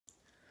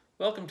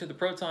Welcome to the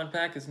Proton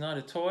Pack is Not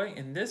a Toy.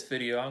 In this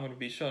video, I'm going to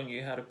be showing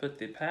you how to put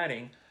the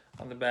padding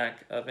on the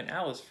back of an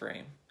Alice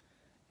frame.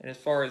 And as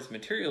far as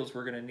materials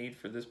we're going to need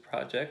for this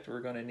project, we're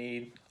going to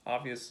need,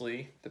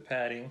 obviously, the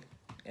padding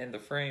and the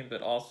frame,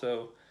 but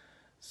also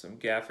some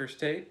gaffer's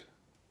tape,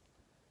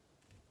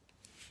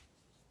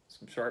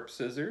 some sharp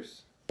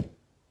scissors,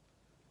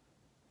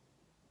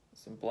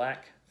 some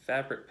black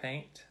fabric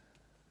paint,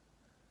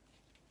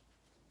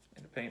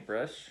 and a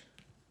paintbrush,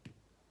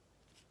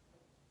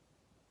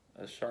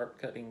 a sharp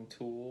cutting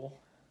tool,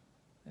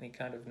 any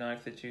kind of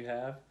knife that you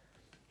have,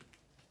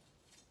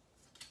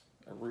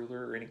 a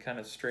ruler or any kind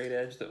of straight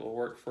edge that will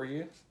work for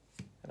you.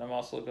 And I'm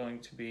also going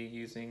to be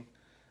using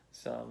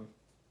some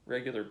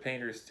regular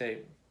painter's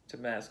tape to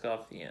mask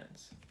off the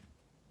ends.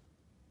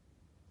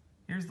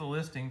 Here's the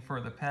listing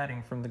for the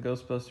padding from the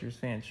Ghostbusters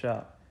fan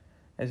shop.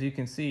 As you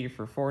can see,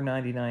 for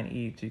 $4.99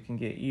 each, you can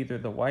get either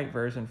the white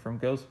version from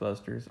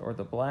Ghostbusters or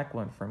the black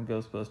one from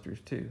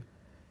Ghostbusters 2.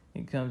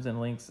 It comes in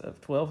lengths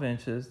of 12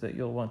 inches that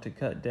you'll want to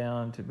cut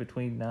down to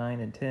between 9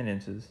 and 10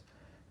 inches,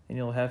 and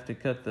you'll have to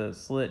cut the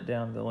slit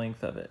down the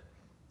length of it.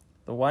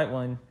 The white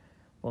one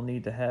will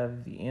need to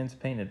have the ends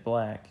painted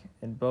black,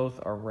 and both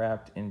are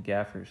wrapped in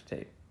gaffer's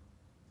tape.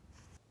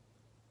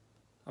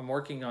 I'm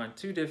working on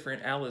two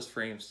different Alice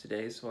frames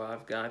today, so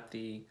I've got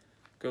the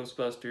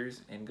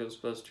Ghostbusters and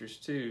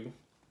Ghostbusters 2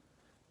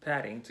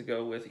 padding to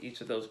go with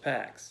each of those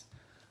packs.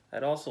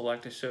 I'd also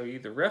like to show you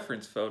the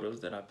reference photos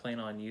that I plan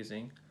on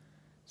using.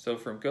 So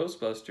from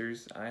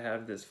Ghostbusters, I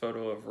have this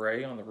photo of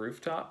Ray on the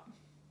rooftop.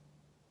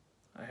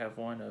 I have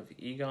one of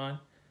Egon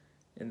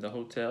in the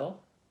hotel.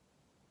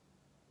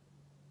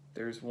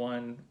 There's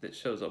one that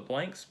shows a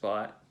blank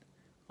spot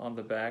on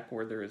the back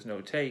where there is no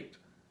tape.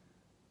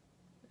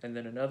 And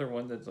then another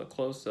one that's a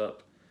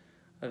close-up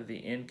of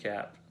the end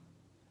cap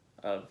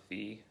of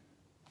the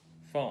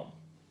foam.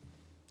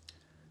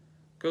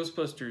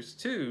 Ghostbusters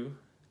 2,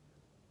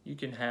 you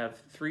can have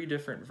 3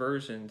 different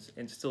versions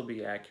and still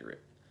be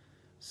accurate.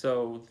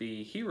 So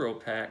the hero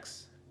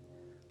packs,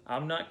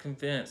 I'm not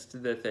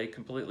convinced that they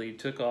completely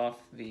took off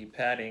the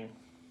padding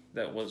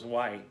that was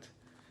white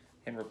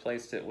and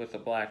replaced it with a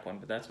black one,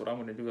 but that's what I'm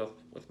going to do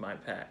with my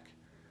pack.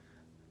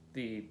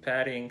 The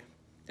padding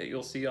that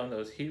you'll see on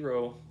those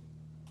hero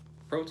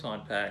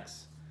Proton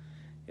packs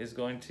is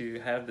going to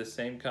have the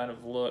same kind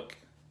of look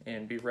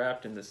and be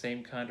wrapped in the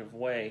same kind of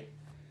way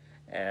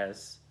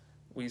as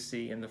we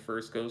see in the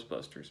first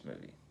Ghostbusters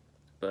movie.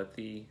 But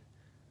the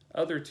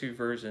other 2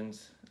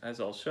 versions,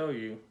 as I'll show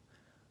you,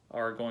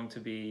 are going to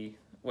be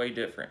way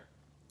different.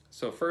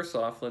 So first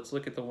off, let's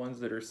look at the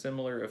ones that are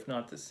similar, if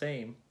not the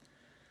same,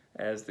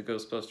 as the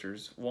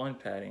Ghostbusters 1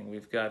 padding.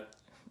 We've got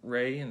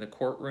Ray in the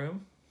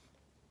courtroom.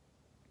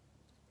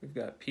 We've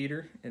got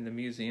Peter in the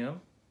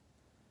museum.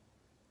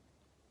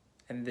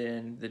 And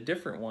then the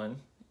different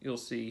one you'll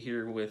see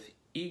here with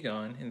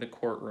Egon in the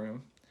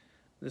courtroom.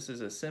 This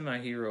is a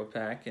semi-hero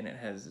pack, and it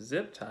has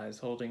zip ties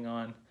holding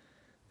on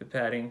the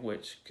padding,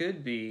 which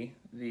could be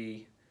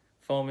the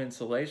foam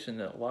insulation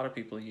that a lot of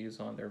people use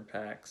on their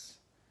packs.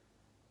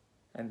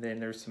 And then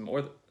there's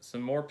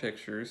some more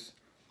pictures,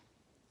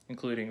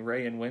 including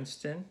Ray and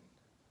Winston.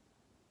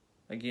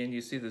 Again,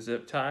 you see the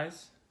zip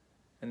ties,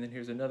 and then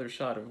here's another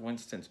shot of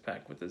Winston's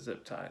pack with the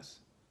zip ties.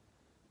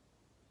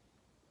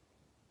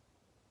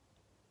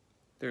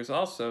 There's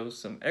also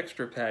some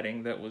extra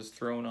padding that was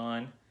thrown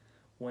on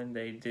when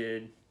they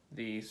did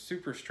the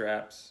super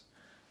straps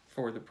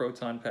for the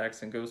Proton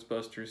packs and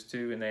Ghostbusters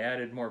 2, and they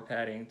added more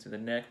padding to the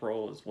neck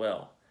roll as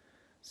well.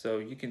 So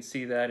you can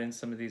see that in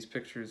some of these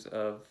pictures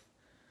of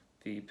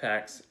the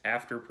packs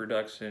after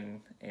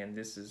production, and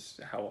this is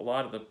how a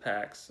lot of the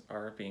packs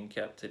are being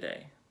kept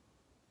today.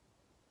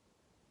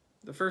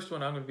 The first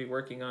one I'm going to be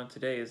working on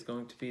today is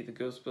going to be the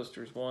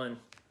Ghostbusters 1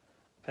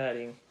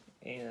 padding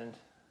and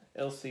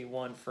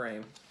LC1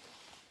 frame,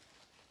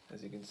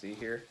 as you can see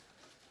here.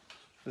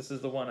 This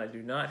is the one I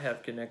do not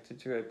have connected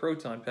to a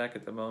Proton pack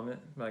at the moment.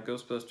 My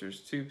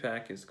Ghostbusters 2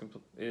 pack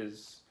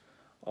is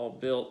all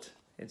built,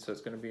 and so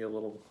it's going to be a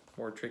little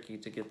more tricky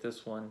to get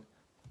this one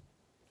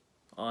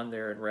on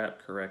there and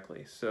wrapped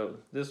correctly. So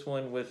this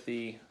one with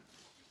the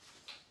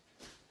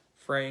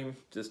frame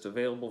just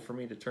available for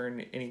me to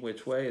turn any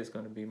which way is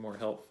going to be more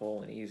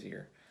helpful and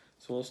easier.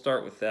 So we'll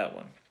start with that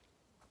one.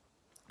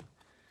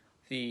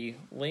 The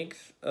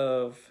length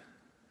of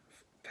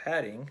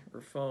padding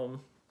or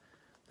foam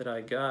that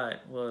I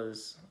got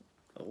was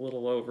a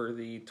little over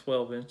the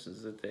 12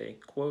 inches that they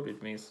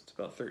quoted me, so it's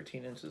about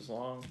 13 inches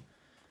long.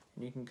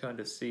 And you can kind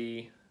of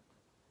see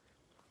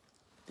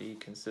the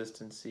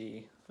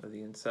consistency of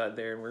the inside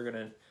there, and we're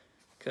going to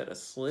cut a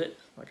slit,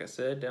 like I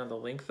said, down the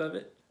length of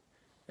it,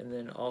 and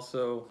then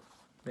also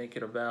make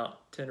it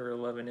about 10 or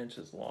 11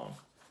 inches long.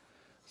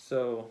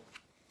 So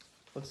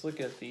let's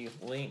look at the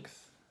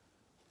length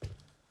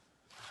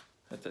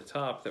at the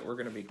top that we're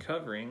going to be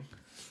covering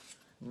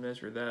and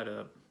measure that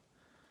up.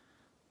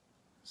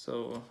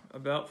 So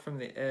about from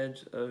the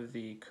edge of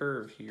the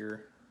curve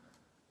here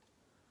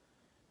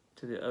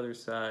to the other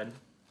side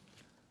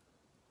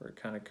where it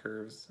kind of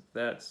curves,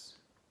 that's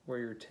where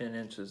your 10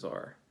 inches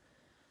are.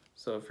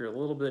 So if you're a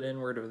little bit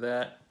inward of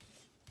that,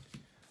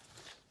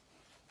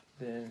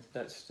 then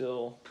that's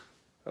still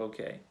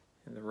okay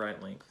in the right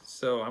length.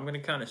 So I'm going to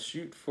kind of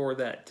shoot for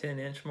that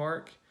 10-inch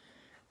mark,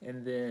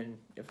 and then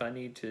if I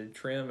need to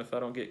trim, if I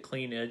don't get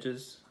clean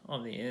edges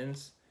on the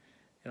ends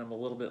and I'm a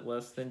little bit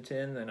less than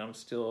 10, then I'm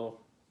still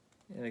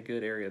in a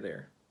good area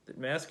there. The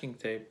masking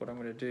tape, what I'm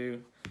going to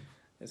do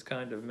is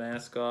kind of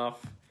mask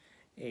off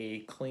a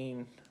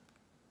clean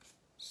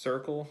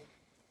circle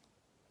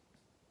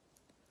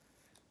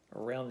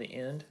around the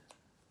end,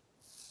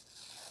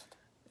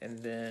 and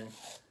then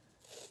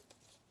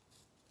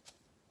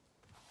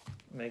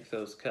make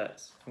those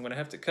cuts. I'm going to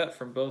have to cut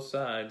from both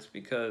sides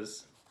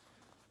because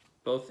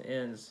both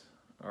ends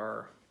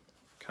are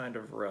kind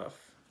of rough.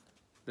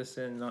 This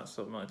end not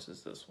so much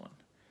as this one.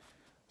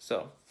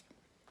 So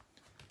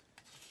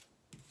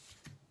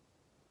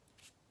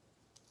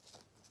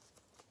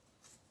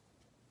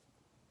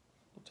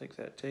we'll take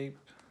that tape.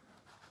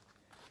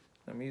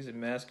 I'm using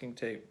masking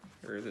tape,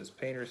 or this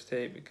painter's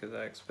tape, because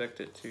I expect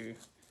it to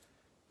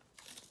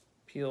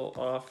peel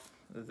off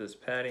this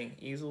padding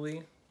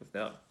easily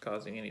without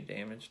causing any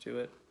damage to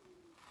it.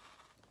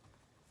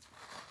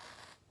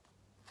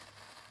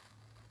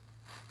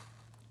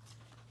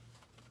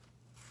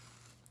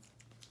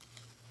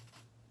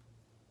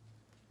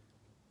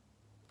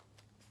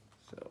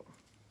 So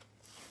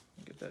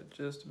get that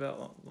just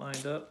about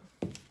lined up.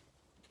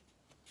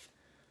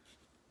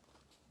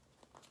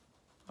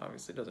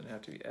 Obviously it doesn't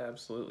have to be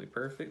absolutely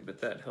perfect, but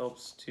that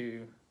helps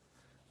to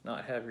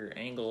not have your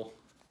angle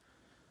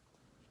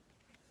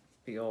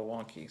be all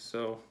wonky.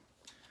 So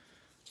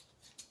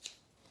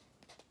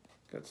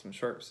got some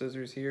sharp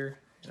scissors here,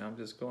 and I'm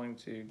just going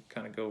to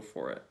kind of go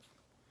for it.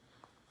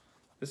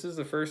 This is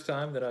the first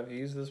time that I've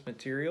used this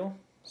material,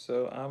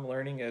 so I'm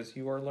learning as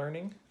you are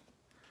learning.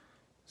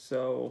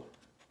 So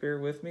bear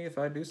with me if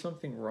I do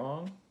something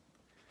wrong.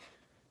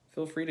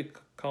 Feel free to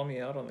call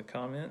me out on the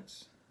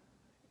comments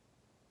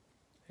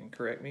and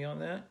correct me on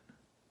that.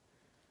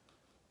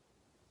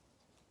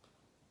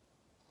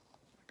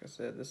 Like I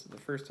said, this is the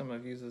first time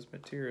I've used this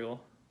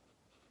material,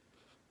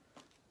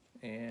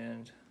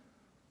 and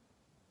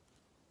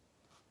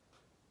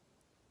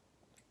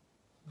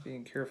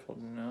being careful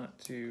not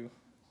to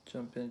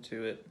jump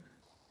into it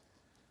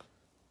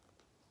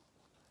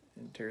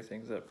and tear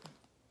things up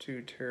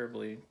too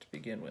terribly to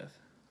begin with.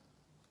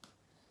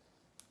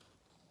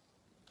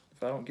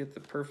 If I don't get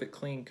the perfect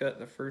clean cut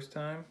the first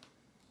time,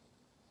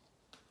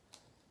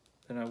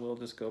 then I will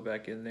just go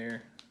back in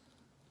there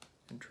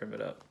and trim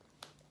it up.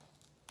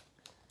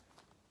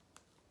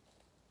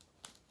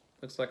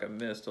 Looks like I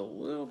missed a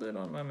little bit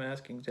on my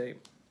masking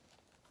tape.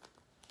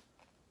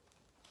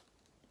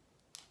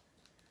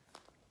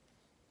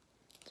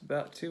 It's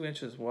about 2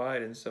 inches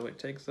wide, and so it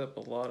takes up a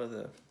lot of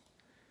the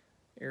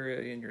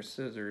area in your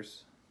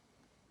scissors.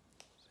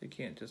 So you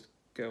can't just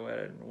go at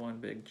it in one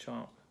big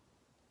chomp.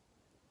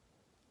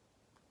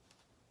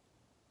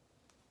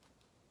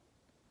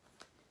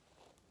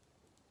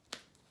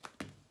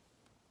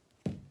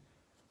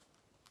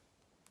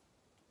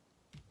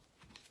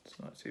 It's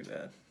not too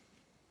bad.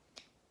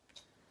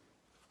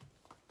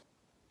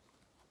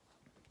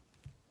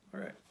 All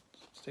right,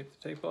 let's take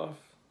the tape off.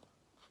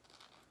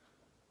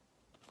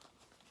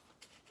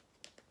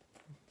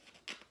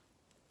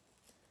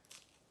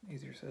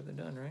 Easier said than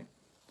done, right?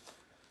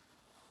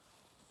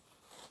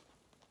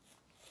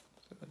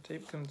 So the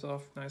tape comes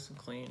off nice and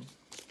clean.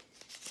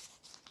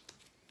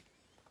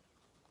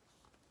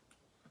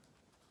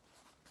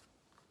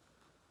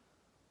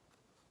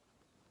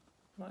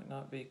 Might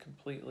not be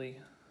completely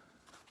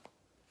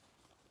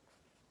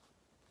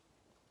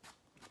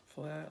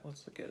flat.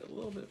 Let's look at it a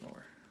little bit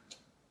more.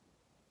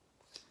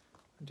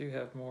 I do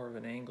have more of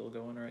an angle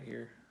going right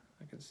here.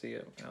 I can see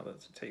it now that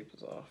the tape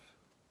is off.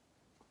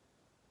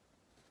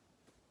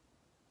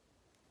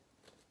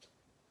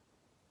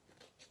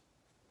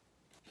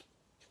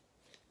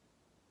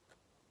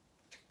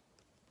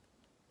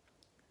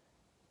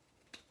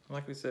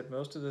 Like we said,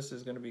 most of this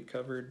is going to be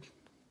covered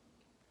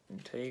in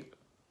tape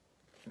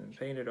and then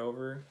painted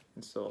over,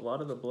 and so a lot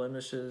of the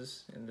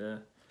blemishes and the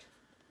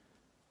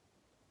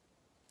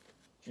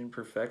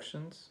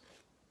imperfections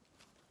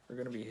are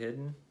going to be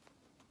hidden.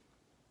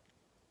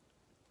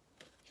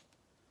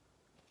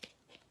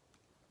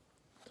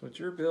 So it's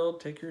your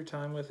build, take your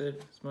time with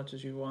it as much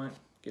as you want,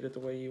 get it the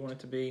way you want it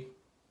to be.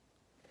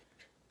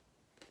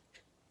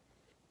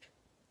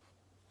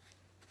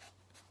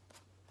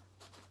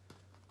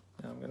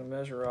 Now I'm going to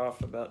measure off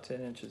about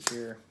 10 inches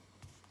here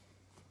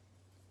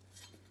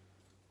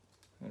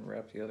and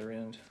wrap the other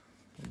end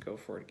and go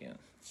for it again.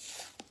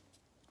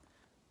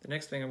 The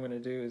next thing I'm going to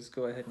do is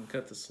go ahead and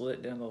cut the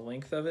slit down the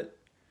length of it.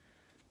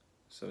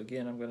 So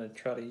again, I'm going to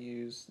try to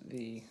use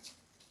the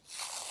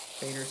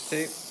painter's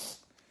tape.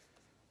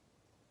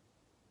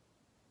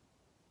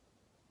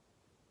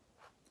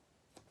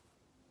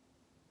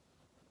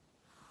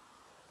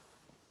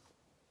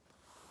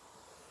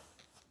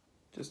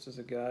 Just as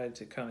a guide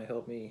to kind of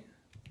help me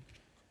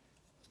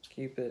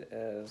keep it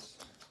as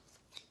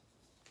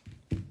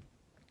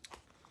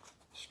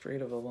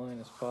straight of a line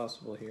as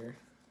possible here.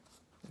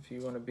 If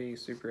you want to be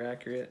super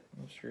accurate,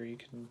 I'm sure you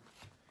can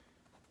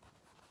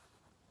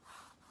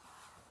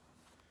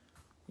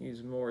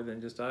use more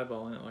than just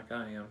eyeballing it like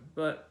I am.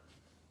 But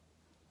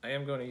I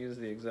am going to use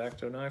the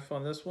X-Acto knife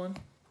on this one.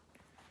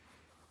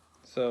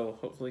 So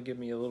hopefully give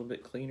me a little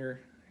bit cleaner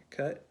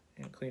cut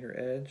and cleaner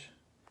edge.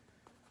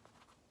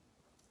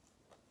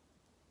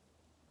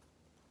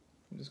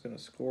 I'm just going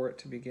to score it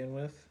to begin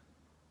with.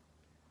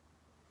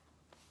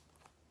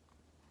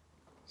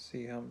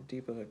 See how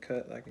deep of a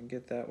cut I can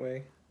get that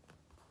way.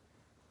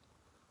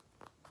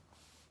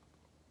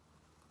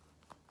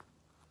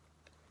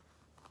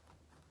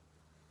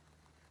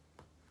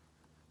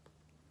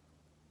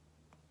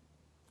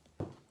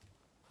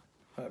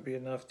 Might be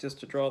enough just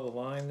to draw the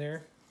line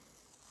there.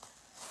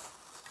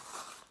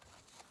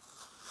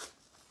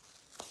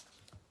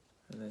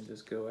 And then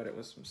just go at it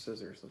with some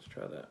scissors. Let's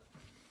try that.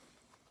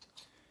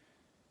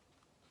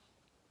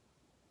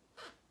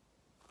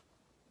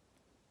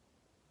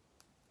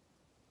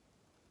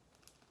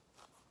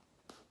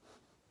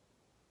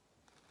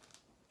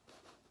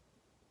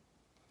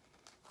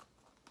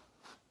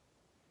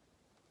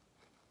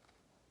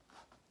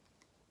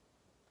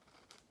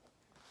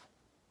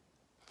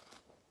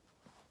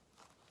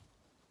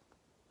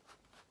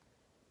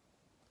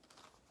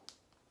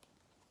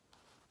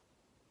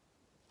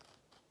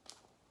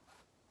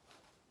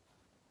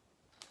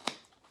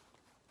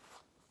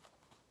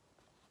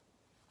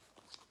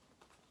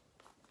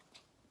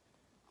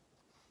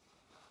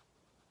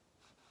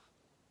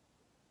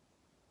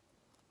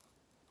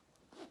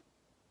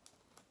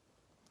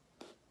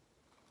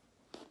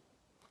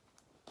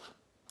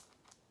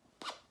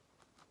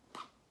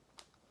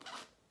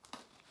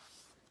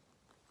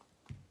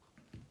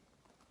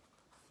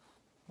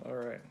 All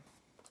right.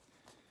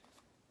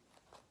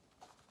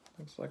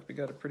 Looks like we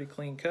got a pretty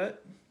clean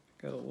cut.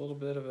 Got a little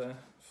bit of a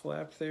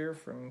flap there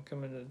from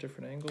coming at a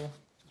different angle.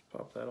 Just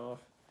pop that off.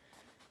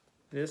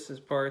 This is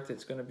part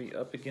that's going to be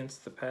up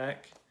against the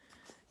pack,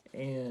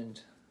 and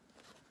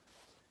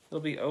it'll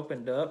be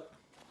opened up.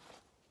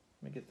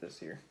 Let me get this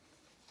here.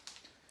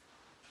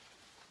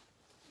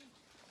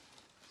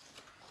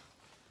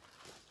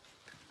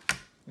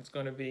 It's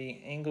going to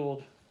be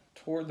angled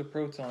toward the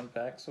Proton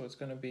pack, so it's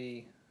going to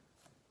be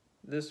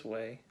this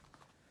way,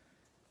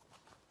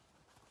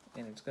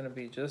 and it's going to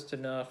be just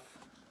enough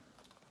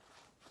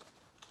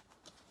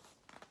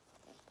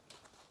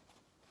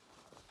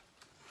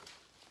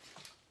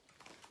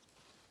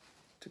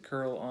to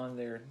curl on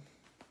there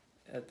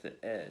at the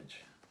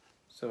edge,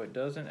 so it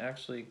doesn't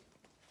actually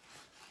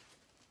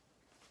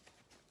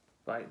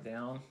bite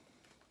down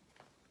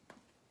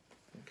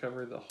and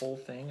cover the whole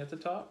thing at the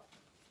top.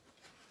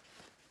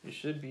 You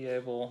should be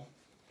able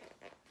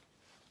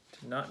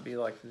to not be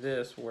like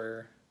this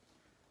where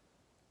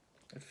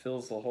it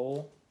fills the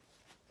hole,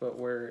 but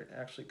where it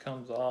actually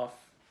comes off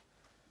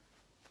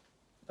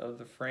of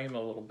the frame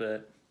a little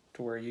bit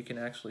to where you can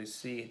actually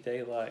see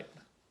daylight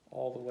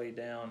all the way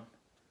down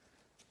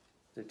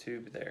the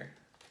tube there.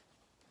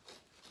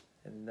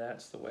 And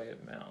that's the way it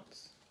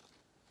mounts.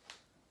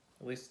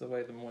 At least the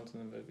way the ones in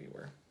the movie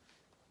were.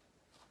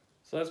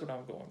 So that's what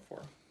I'm going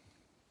for.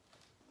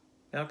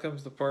 Now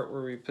comes the part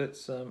where we put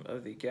some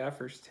of the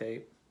gaffer's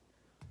tape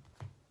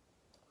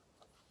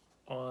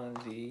on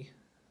the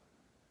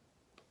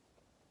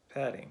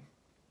padding.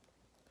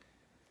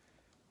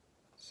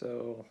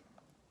 So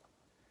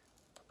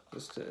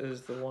this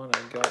is the one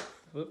I got,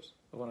 whoops,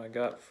 the one I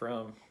got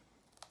from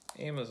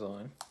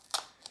Amazon.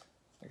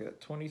 I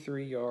got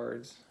 23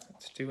 yards,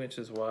 it's 2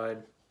 inches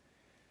wide.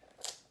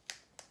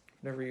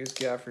 Never used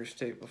gaffer's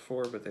tape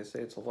before, but they say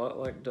it's a lot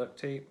like duct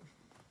tape,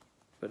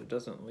 but it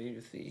doesn't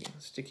leave the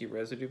sticky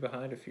residue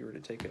behind if you were to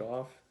take it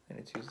off, and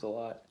it's used a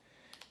lot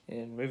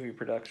in movie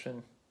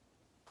production.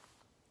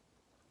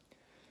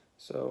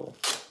 So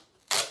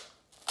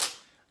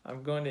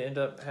I'm going to end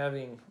up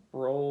having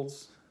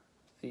rolls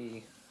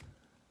on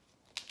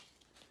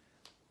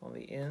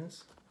the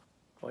ends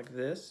like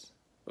this,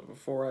 but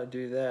before I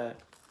do that,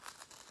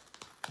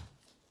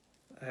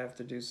 I have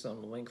to do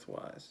some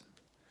lengthwise.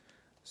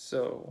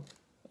 So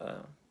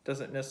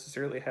doesn't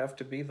necessarily have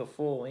to be the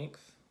full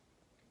length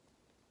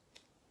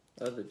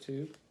of the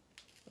tube,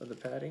 of the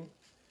padding,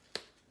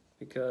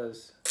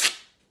 because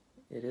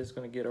it is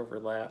going to get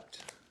overlapped.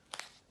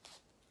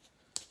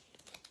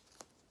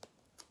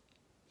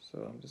 So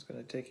I'm just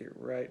going to take it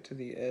right to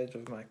the edge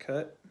of my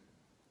cut.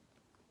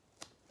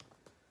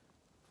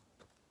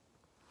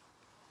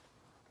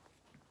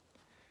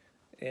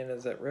 And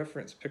as that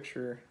reference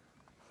picture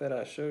that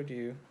I showed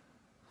you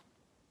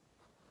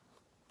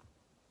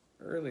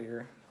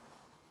earlier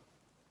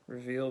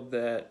revealed,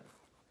 that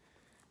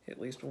at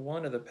least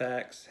one of the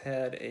packs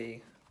had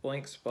a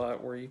blank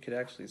spot where you could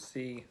actually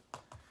see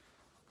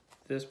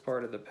this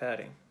part of the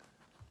padding.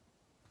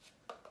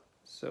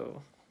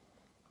 So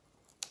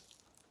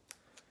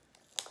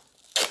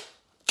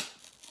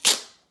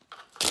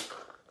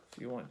if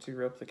you want to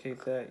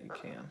replicate that, you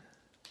can.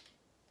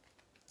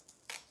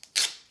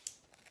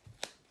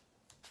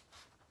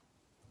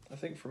 I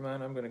think for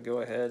mine, I'm going to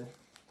go ahead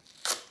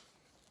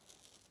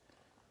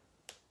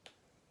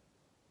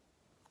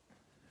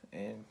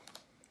and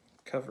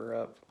cover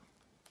up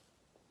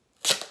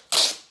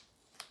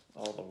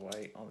all the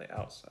white on the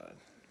outside.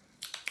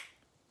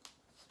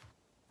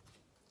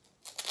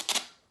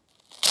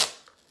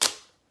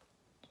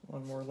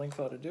 One more length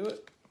ought to do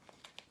it.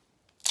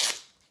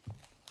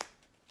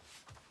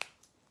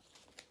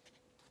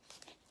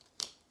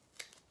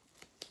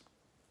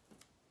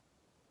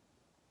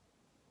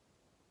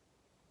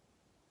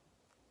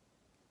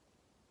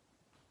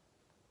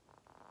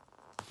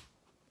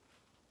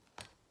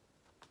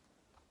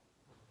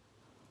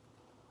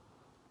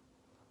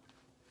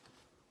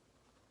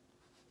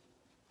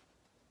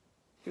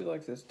 I do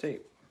like this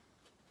tape.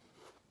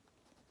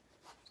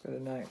 It's got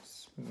a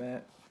nice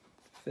matte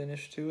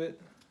finish to it.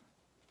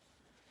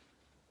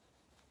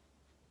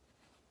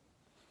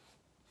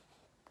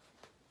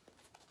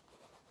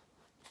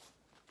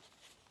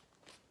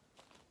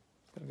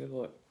 Got a good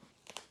look.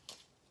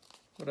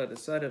 What I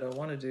decided I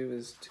want to do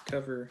is to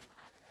cover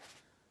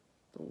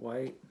the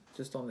white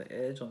just on the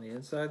edge on the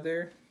inside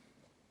there.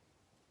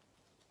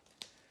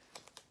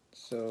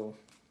 So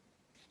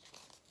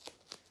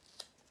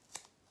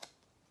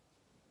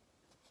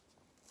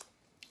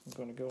I'm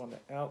going to go on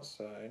the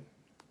outside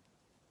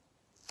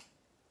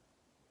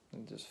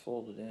and just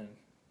fold it in.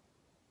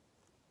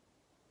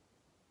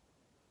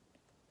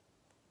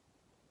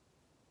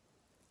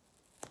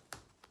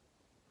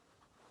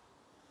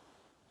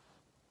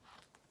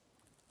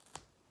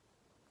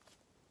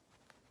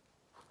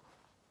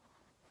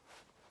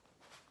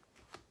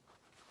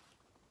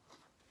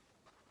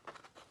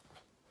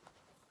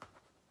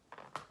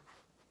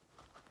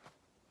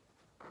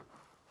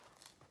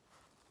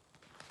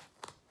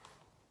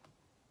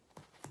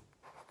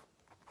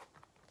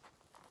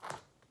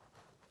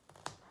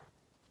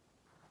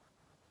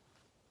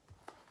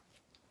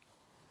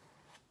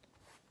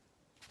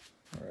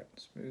 Alright,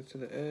 smooth to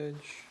the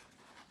edge.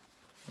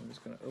 I'm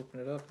just going to open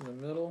it up in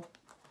the middle.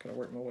 Kind of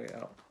work my way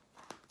out.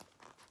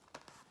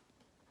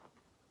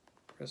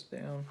 Press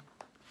down.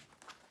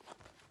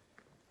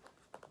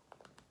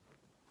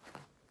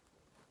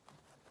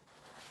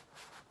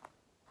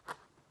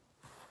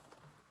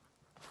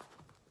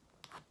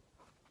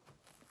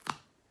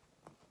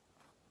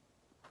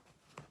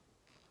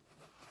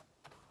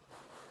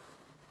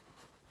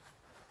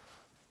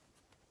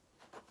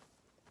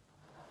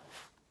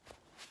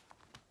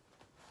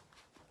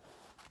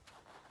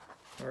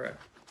 Alright,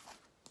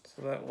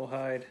 so that will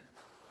hide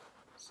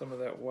some of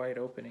that white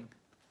opening.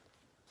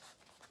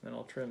 Then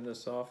I'll trim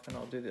this off and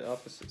I'll do the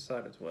opposite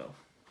side as well.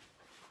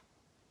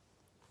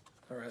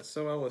 Alright,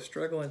 so I was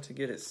struggling to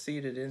get it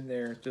seated in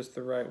there just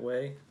the right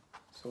way.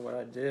 So what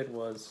I did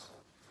was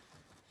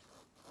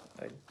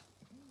I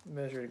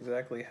measured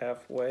exactly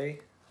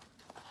halfway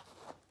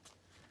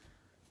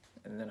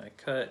and then I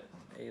cut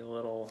a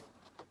little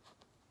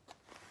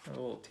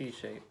T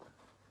shape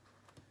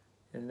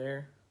in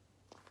there,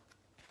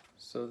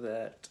 so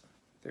that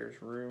there's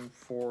room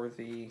for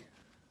the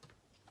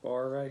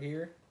bar right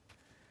here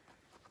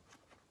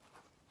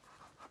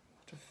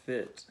to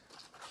fit,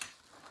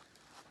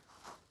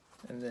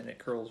 and then it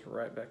curls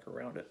right back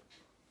around it.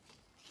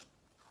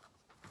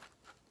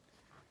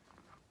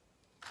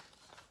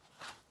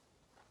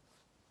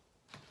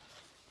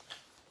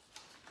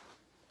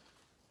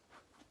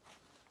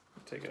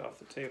 Take it off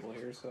the table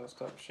here so I'll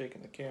stop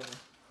shaking the camera.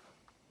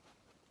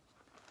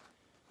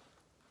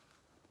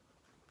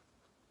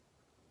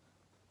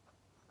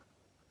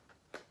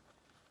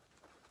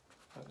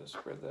 I'll just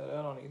spread that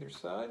out on either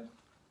side.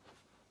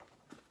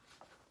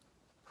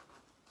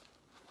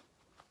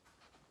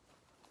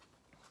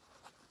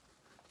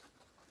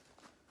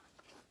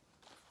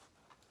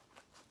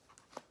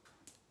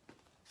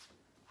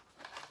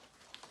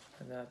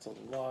 And that's a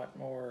lot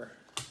more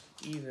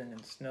even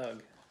and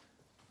snug.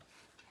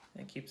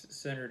 And keeps it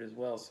centered as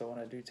well, so when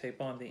I do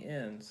tape on the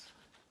ends,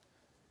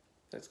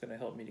 that's going to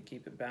help me to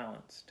keep it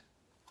balanced.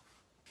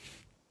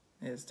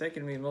 And it's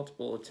taken me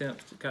multiple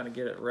attempts to kind of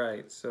get it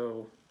right,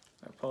 so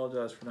I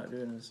apologize for not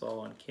doing this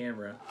all on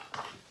camera,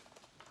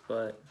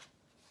 but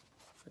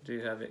I do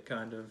have it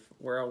kind of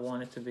where I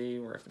want it to be,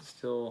 where I can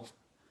still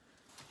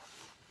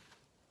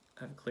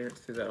have clearance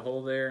through that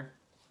hole there,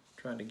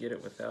 trying to get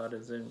it without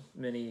as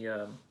many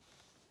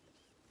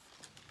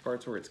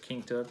parts where it's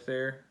kinked up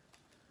there,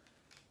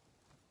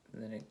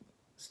 and then it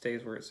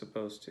stays where it's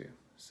supposed to.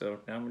 So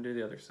now I'm going to do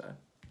the other side.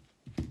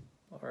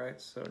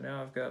 Alright, so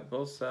now I've got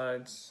both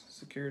sides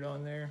secured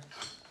on there.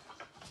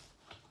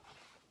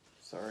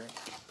 Sorry,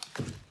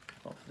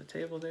 off the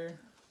table there.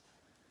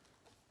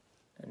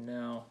 And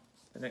now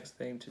the next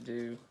thing to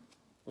do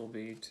will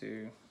be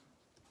to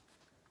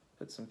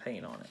put some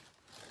paint on it.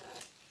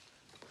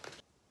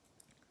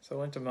 So I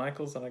went to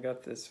Michael's and I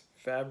got this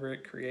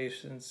Fabric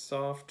Creations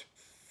Soft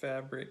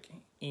Fabric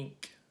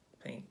Ink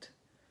paint.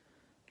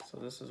 So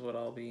this is what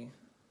I'll be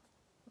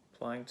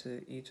applying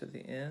to each of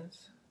the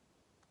ends.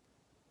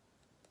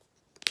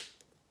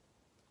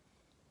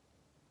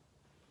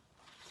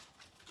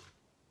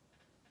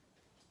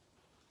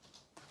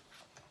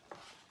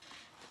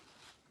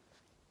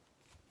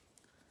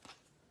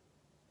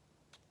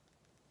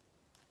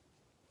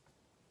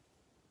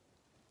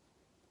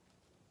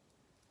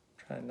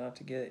 trying not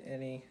to get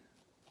any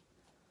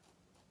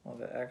on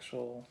the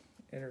actual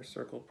inner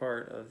circle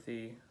part of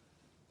the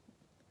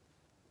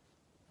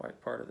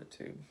white part of the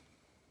tube.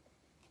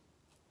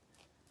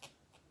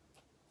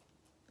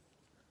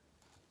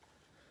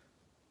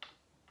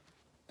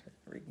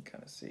 Where you can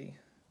kind of see.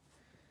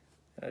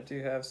 And I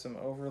do have some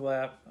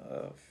overlap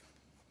of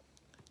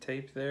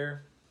tape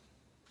there.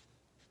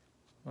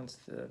 Once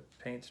the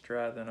paint's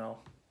dry, then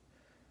I'll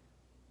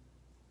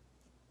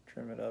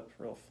trim it up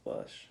real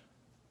flush.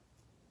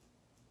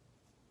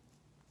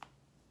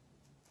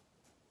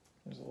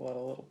 There's a lot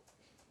of little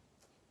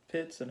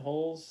pits and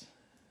holes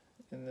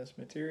in this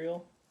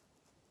material.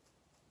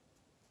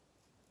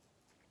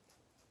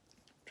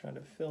 I'm trying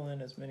to fill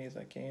in as many as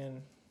I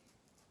can.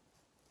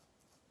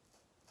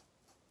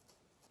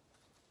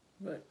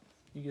 But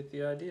you get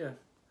the idea.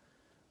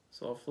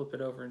 So I'll flip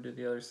it over and do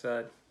the other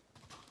side.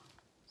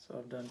 So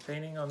I've done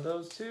painting on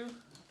those two.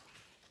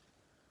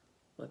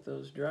 Let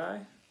those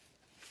dry.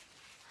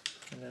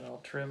 And then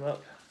I'll trim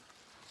up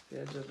the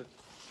edge of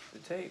the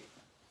tape.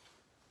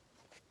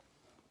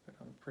 But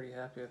I'm pretty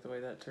happy with the way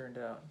that turned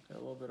out. Got a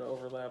little bit of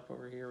overlap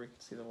over here. We can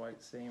see the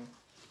white seam.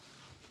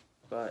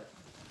 But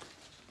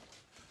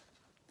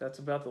that's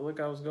about the look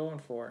I was going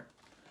for.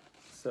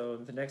 So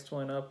the next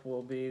one up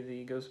will be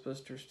the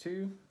Ghostbusters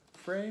 2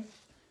 frame.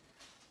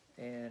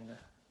 And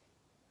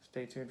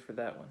stay tuned for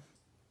that one.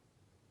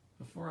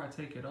 Before I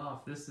take it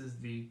off, this is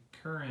the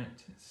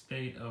current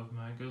state of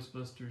my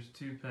Ghostbusters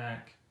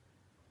 2-pack.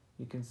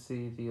 You can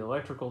see the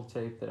electrical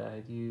tape that I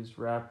had used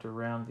wrapped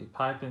around the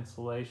pipe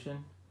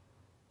insulation,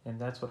 and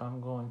that's what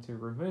I'm going to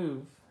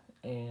remove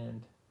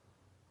and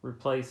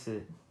replace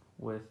it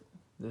with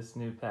this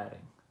new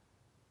padding.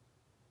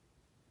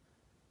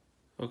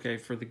 Okay,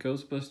 for the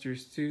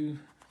Ghostbusters 2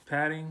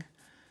 padding,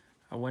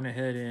 I went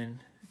ahead and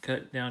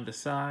cut down to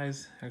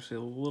size, actually a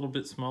little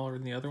bit smaller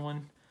than the other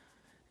one,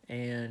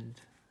 and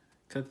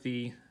cut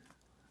the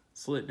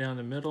slit down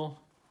the middle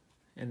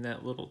and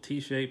that little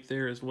T-shape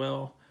there as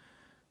well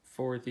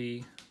for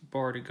the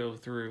bar to go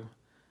through.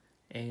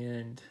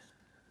 And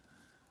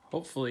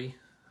hopefully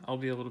I'll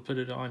be able to put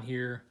it on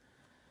here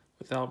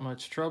without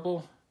much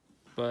trouble,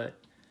 but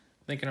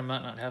I'm thinking I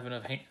might not have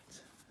enough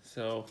hands.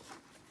 So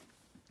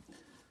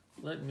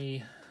let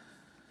me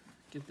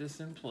get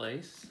this in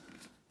place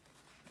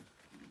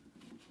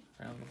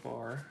around the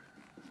bar.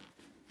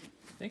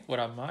 I think what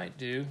I might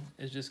do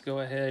is just go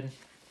ahead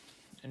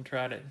and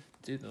try to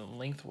do the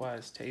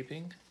lengthwise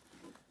taping,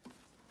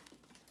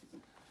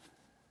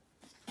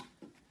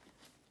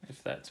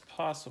 if that's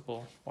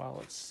possible,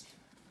 while it's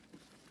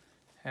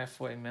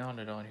halfway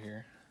mounted on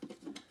here.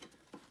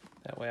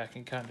 That way I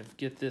can kind of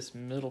get this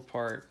middle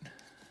part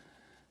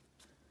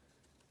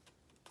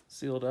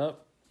sealed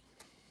up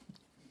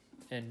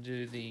and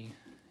do the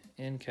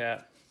end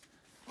cap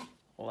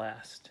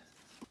last.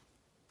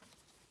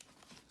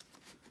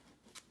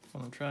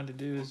 What I'm trying to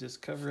do is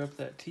just cover up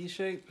that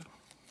T-shape.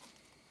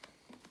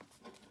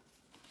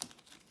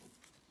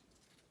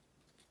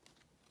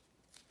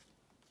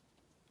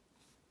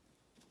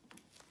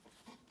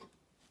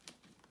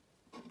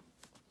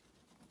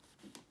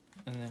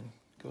 And then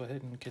go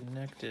ahead and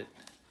connect it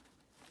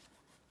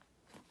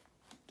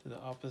to the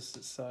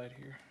opposite side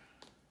here.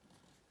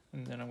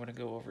 And then I'm going to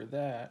go over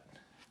that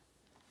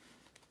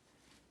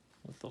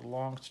with the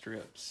long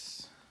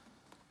strips.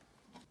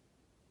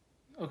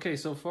 Okay,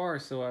 so far,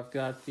 I've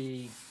got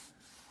the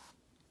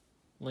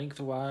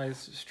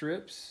lengthwise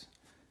strips,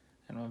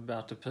 and I'm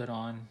about to put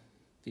on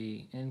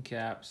the end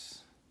caps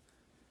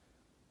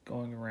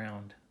going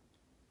around.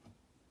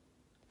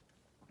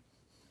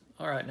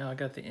 All right, now I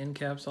got the end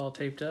caps all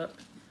taped up.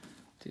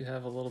 Do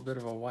have a little bit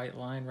of a white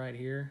line right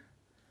here.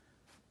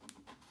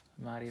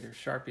 I might either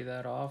Sharpie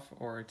that off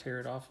or tear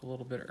it off a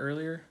little bit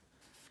earlier.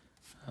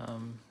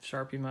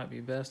 Sharpie might be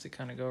best to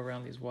kind of go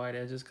around these white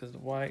edges because the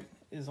white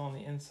is on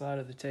the inside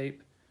of the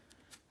tape.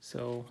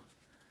 So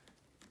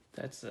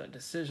that's a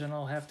decision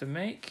I'll have to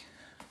make.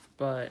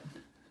 But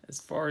as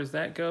far as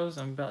that goes,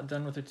 I'm about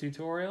done with the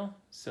tutorial.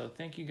 So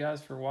thank you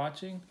guys for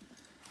watching.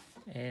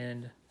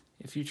 And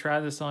if you try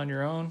this on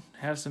your own,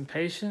 have some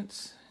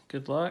patience,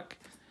 good luck,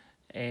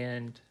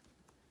 and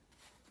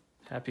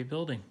happy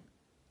building.